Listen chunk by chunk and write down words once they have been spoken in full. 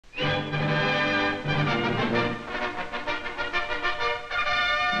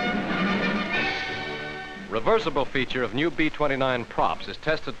reversible feature of new B-29 props is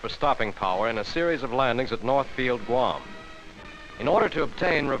tested for stopping power in a series of landings at North Field, Guam. In order to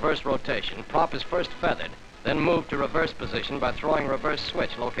obtain reverse rotation, prop is first feathered, then moved to reverse position by throwing a reverse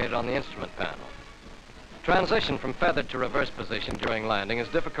switch located on the instrument panel. Transition from feathered to reverse position during landing is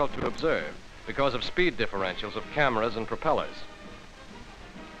difficult to observe because of speed differentials of cameras and propellers.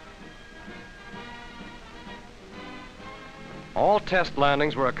 All test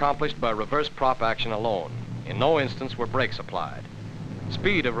landings were accomplished by reverse prop action alone. In no instance were brakes applied.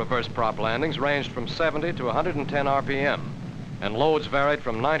 Speed of reverse prop landings ranged from 70 to 110 RPM, and loads varied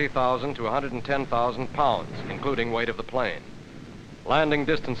from 90,000 to 110,000 pounds, including weight of the plane. Landing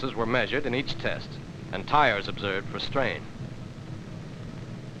distances were measured in each test, and tires observed for strain.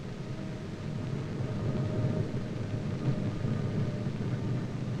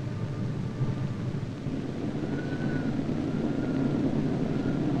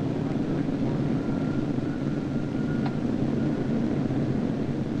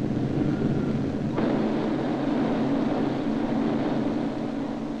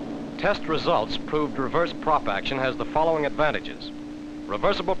 Test results proved reverse prop action has the following advantages.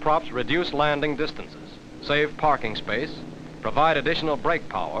 Reversible props reduce landing distances, save parking space, provide additional brake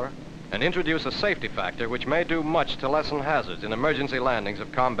power, and introduce a safety factor which may do much to lessen hazards in emergency landings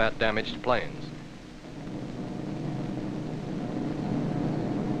of combat-damaged planes.